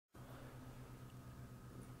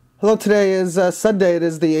Hello, today is Sunday. It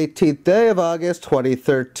is the 18th day of August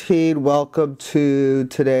 2013. Welcome to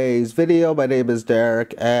today's video. My name is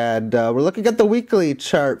Derek, and we're looking at the weekly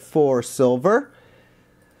chart for silver.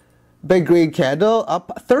 Big green candle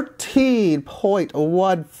up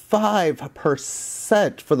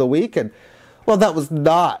 13.15% for the week, and well, that was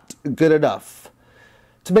not good enough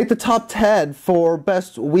to make the top 10 for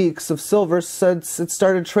best weeks of silver since it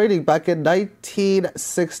started trading back in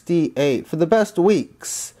 1968. For the best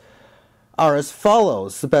weeks are as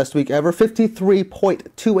follows. The best week ever,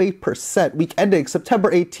 53.28%. Week ending September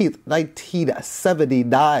 18th,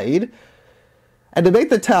 1979. And to make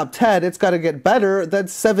the top 10, it's got to get better than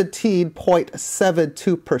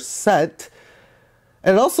 17.72%.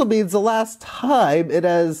 And it also means the last time it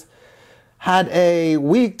has had a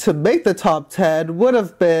week to make the top 10 would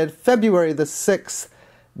have been February the 6th,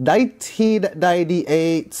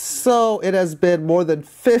 1998. So it has been more than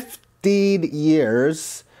 15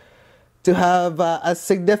 years to have a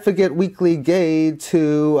significant weekly gain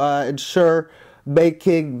to ensure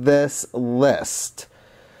making this list.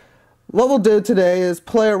 What we'll do today is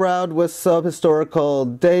play around with some historical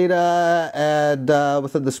data and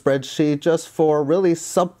within the spreadsheet just for really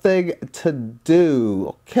something to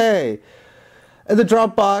do. Okay. In the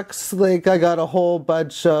Dropbox link, I got a whole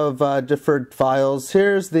bunch of different files.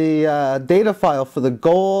 Here's the data file for the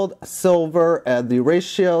gold, silver, and the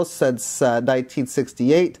ratio since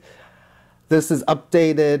 1968. This is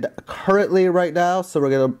updated currently right now, so we're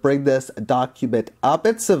going to bring this document up.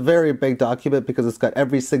 It's a very big document because it's got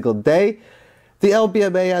every single day. The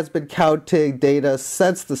LBMA has been counting data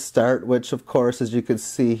since the start, which of course, as you can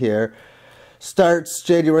see here, starts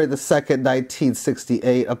January the 2nd,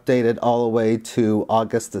 1968, updated all the way to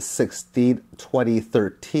August the 16th,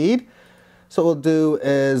 2013. So what we'll do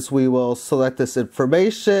is we will select this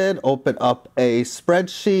information, open up a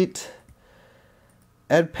spreadsheet,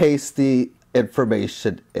 and paste the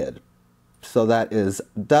information in. So that is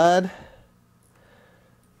done.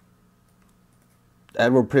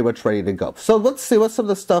 And we're pretty much ready to go. So let's see what some of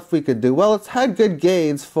the stuff we could do. Well, it's had good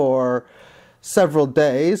gains for several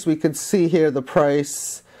days. We can see here the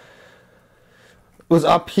price was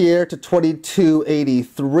up here to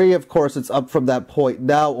 22.83. Of course, it's up from that point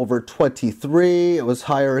now over 23. It was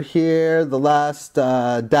higher here. The last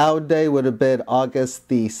down day would have been August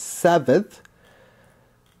the 7th.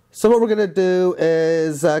 So what we're going to do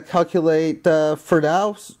is calculate, for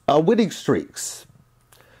now, winning streaks.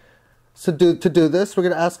 So to do this, we're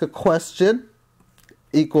going to ask a question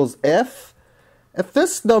equals if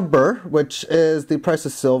this number, which is the price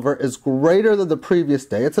of silver, is greater than the previous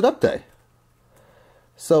day, it's an up day.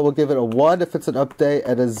 So we'll give it a 1 if it's an up day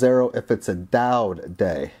and a 0 if it's a down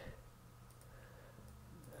day.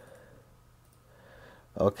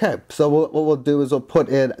 Okay, so what we'll do is we'll put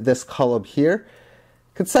in this column here,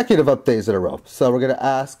 consecutive up days in a row. So we're going to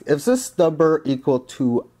ask, is this number equal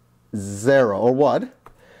to 0 or 1?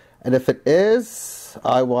 And if it is,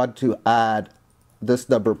 I want to add this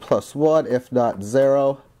number plus 1. If not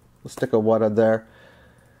 0, we'll stick a 1 on there.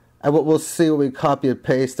 And what we'll see when we copy and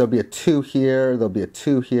paste, there'll be a 2 here, there'll be a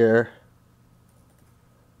 2 here.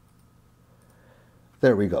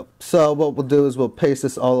 There we go. So what we'll do is we'll paste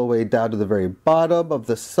this all the way down to the very bottom of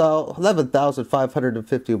the cell,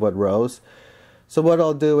 11,551 rows. So what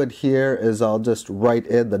I'll do in here is I'll just write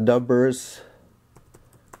in the numbers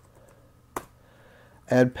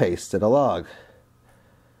and paste it along.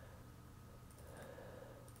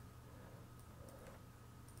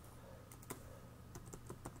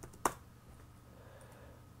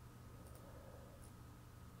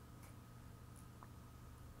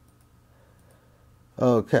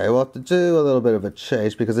 Okay, we'll have to do a little bit of a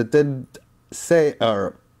change because it didn't say,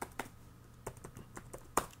 or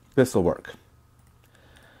this will work.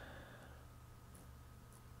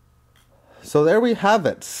 So there we have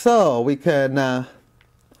it. So we can now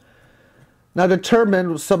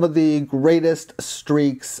determine some of the greatest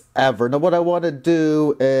streaks ever. Now what I want to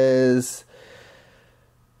do is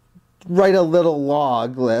write a little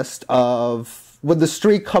log list of when the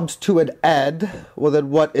streak comes to an end, well then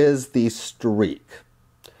what is the streak?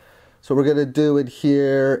 So what we're going to do in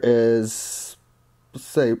here is,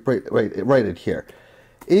 say, write it here,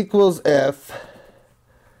 equals if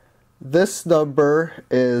this number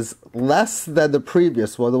is less than the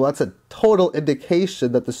previous one. Well, that's a total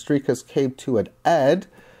indication that the streak has came to an end.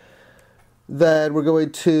 Then we're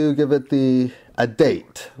going to give it a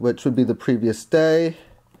date, which would be the previous day.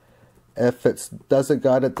 If it doesn't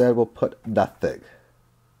got it, then we'll put nothing.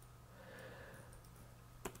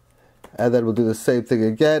 And then we'll do the same thing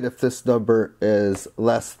again. If this number is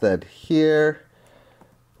less than here,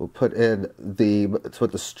 We'll put in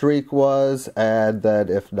what the streak was, and then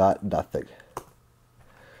if not, nothing.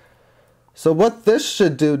 So what this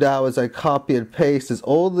should do now as I copy and paste is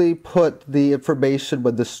only put the information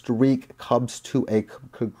when the streak comes to a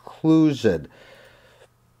conclusion.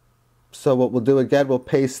 So what we'll do again, we'll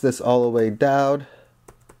paste this all the way down.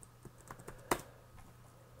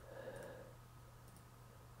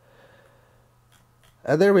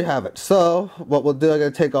 And there we have it. So what we'll do, I'm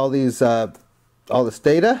going to take all this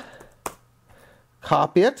data,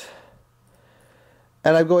 copy it,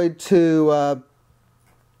 and I'm going to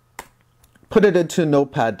put it into a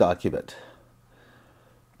Notepad document.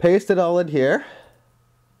 Paste it all in here.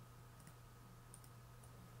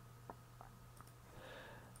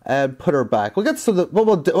 And put her back. We'll get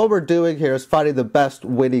what we're doing here is finding the best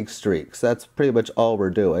winning streaks. That's pretty much all we're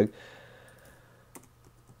doing.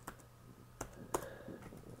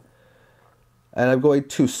 And I'm going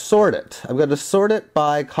to sort it. I'm going to sort it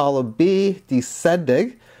by column B,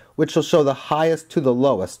 descending, which will show the highest to the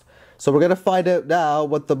lowest. So we're going to find out now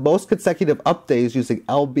what the most consecutive updates using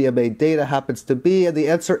LBMA data happens to be, and the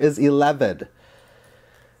answer is 11.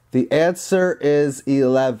 The answer is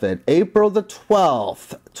 11. April the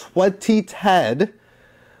 12th, 2010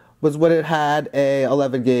 was when it had a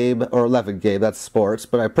 11 game, that's sports,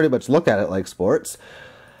 but I pretty much look at it like sports.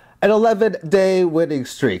 An 11-day winning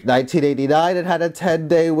streak. 1989, it had a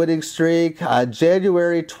 10-day winning streak.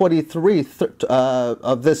 January 23rd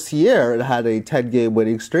of this year, it had a 10-game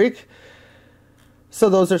winning streak. So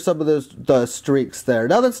those are some of the streaks there.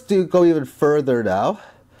 Now let's go even further now.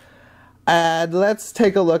 And let's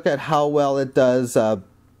take a look at how well it does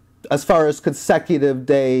as far as consecutive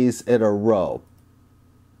days in a row.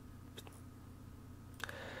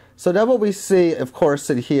 So now what we see, of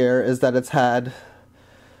course, in here is that it's had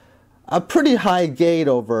a pretty high gain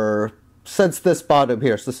since this bottom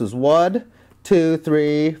here. So this is 1, 2,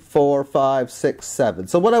 3, 4, 5, 6, 7.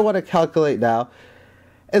 So what I want to calculate now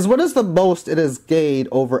is what is the most it has gained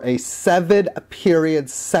over a 7-period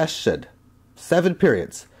session. 7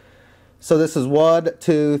 periods. So this is 1,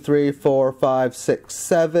 2, 3, 4, 5, 6,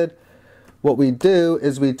 7. What we do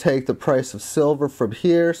is we take the price of silver from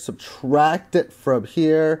here, subtract it from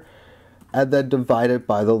here, and then divide it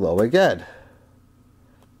by the low again.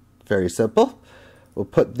 Very simple. We'll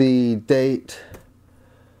put the date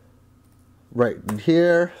right in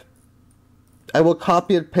here. I will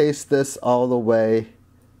copy and paste this all the way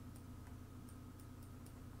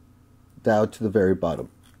down to the very bottom,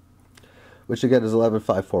 which again is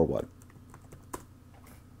 11,541.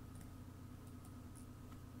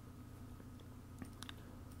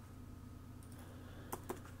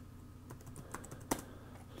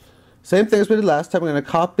 Same thing as we did last time. I'm going to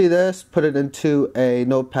copy this, put it into a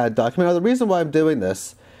Notepad document. Now the reason why I'm doing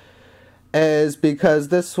this is because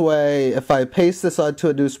this way, if I paste this onto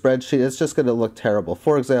a new spreadsheet, it's just going to look terrible.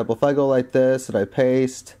 For example, if I go like this and I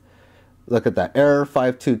paste, look at that, error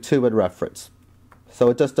 522 in reference. So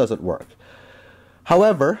it just doesn't work.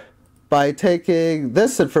 However, by taking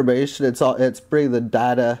this information, it's bringing the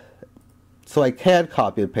data so I can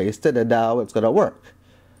copy and paste it, and now it's going to work.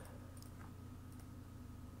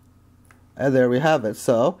 And there we have it.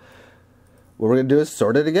 So what we're going to do is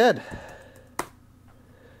sort it again.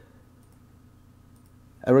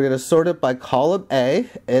 And we're going to sort it by column A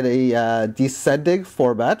in a descending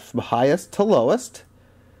format from highest to lowest.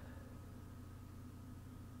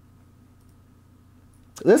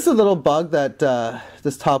 This is a little bug that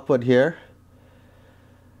this top one here.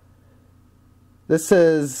 This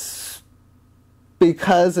is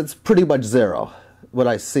because it's pretty much 0 when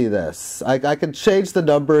I see this. I can change the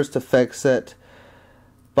numbers to fix it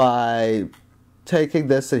by taking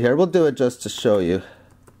this in here. We'll do it just to show you.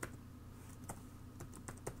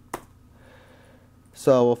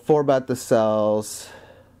 So we'll format the cells.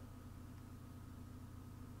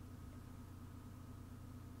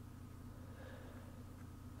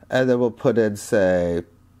 And then we'll put in, say,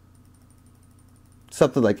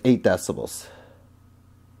 something like 8 decimals.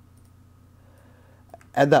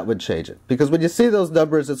 And that would change it. Because when you see those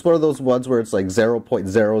numbers, it's one of those ones where it's like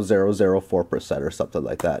 0.0004% or something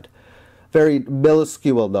like that. Very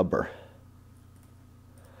minuscule number.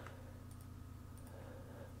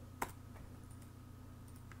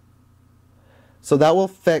 So that will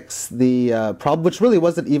fix the problem, which really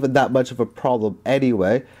wasn't even that much of a problem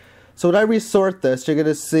anyway. So when I resort this, you're going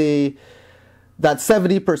to see that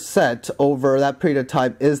 70% over that period of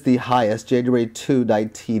time is the highest, January 2,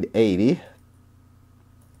 1980.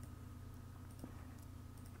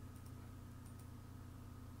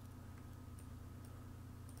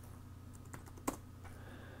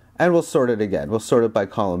 And we'll sort it again. We'll sort it by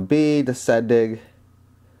column B, descending.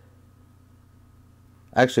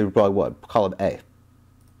 Actually, we probably would. Column A.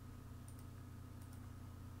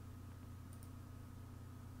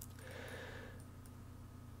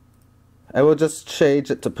 I will just change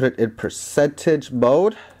it to put it in percentage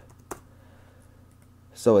mode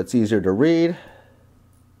so it's easier to read.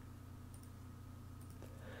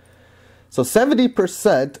 So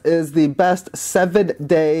 70% is the best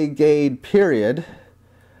 7-day gain period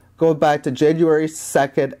going back to January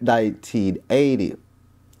 2nd, 1980.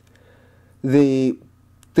 The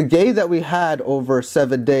gain that we had over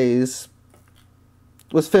 7 days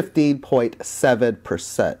was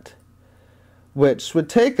 15.7%. which would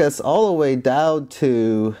take us all the way down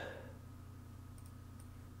to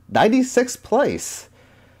 96th place.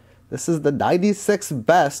 This is the 96th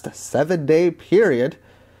best 7-day period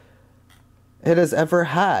it has ever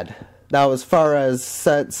had. Now, as far as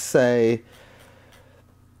since, say,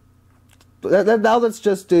 now let's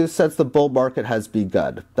just do since the bull market has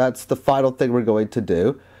begun. That's the final thing we're going to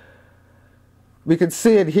do. We can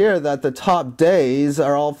see it here that the top days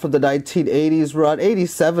are all from the 1980s run.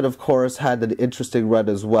 87, of course, had an interesting run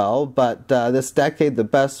as well. But this decade, the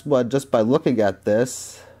best one, just by looking at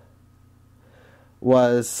this,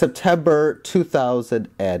 was September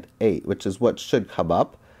 2008, which is what should come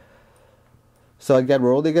up. So again,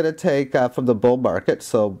 we're only going to take from the bull market.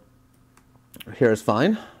 So here's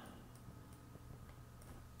fine.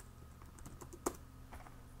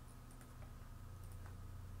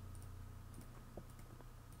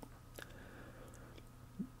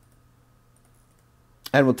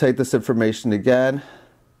 And we'll take this information again,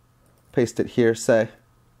 paste it here, say.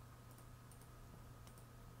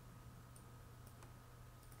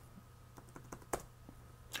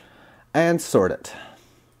 And sort it.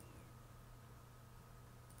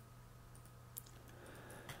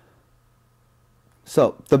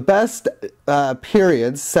 So the best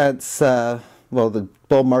periods since, the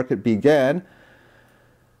bull market began,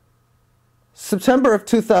 September of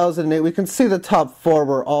 2008, we can see the top 4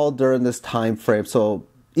 were all during this time frame. So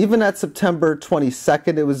even at September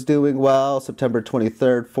 22nd, it was doing well. September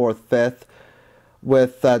 23rd, 4th, 5th,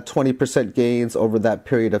 with 20% gains over that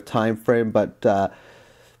period of time frame. But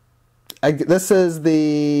this is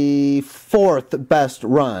the 4th best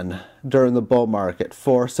run during the bull market.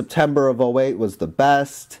 For September of 08 was the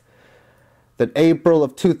best. Then April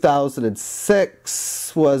of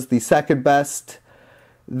 2006 was the 2nd best.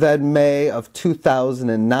 Then May of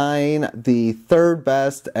 2009, the 3rd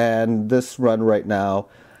best, and this run right now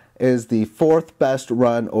is the 4th best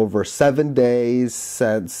run over 7 days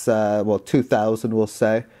since, 2000, we'll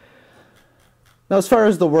say. Now, as far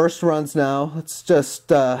as the worst runs now, let's just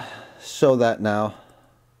show that now.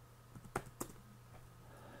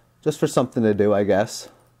 Just for something to do, I guess.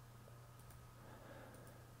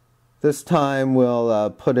 This time we'll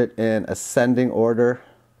put it in ascending order.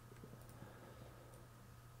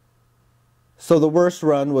 So the worst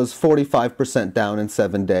run was 45% down in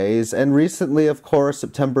 7 days. And recently, of course,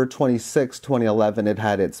 September 26, 2011, it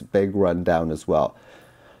had its big run down as well.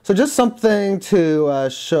 So just something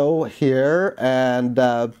to show here. And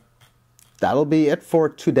that'll be it for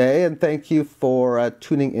today. And thank you for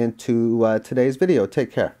tuning into today's video.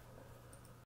 Take care.